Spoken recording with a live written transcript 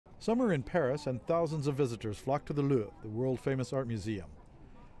Summer in Paris and thousands of visitors flock to the Louvre, the world-famous art museum.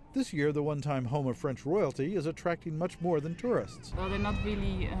 This year, the one-time home of French royalty is attracting much more than tourists. Well, they're not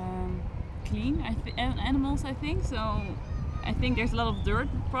really clean animals, I think, so I think there's a lot of dirt,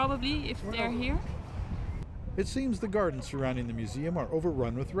 probably, if they're here. It seems the gardens surrounding the museum are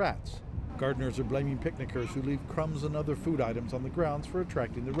overrun with rats. Gardeners are blaming picnickers who leave crumbs and other food items on the grounds for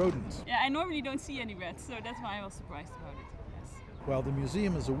attracting the rodents. Yeah, I normally don't see any rats, so that's why I was surprised about it. Yes. While the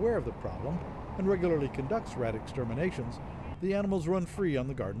museum is aware of the problem and regularly conducts rat exterminations, the animals run free on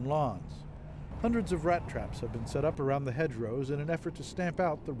the garden lawns. Hundreds of rat traps have been set up around the hedgerows in an effort to stamp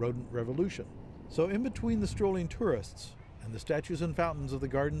out the rodent revolution. So in between the strolling tourists and the statues and fountains of the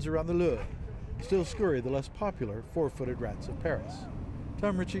gardens around the Louvre, still scurry the less popular four-footed rats of Paris.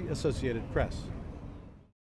 Tom Ritchie, Associated Press.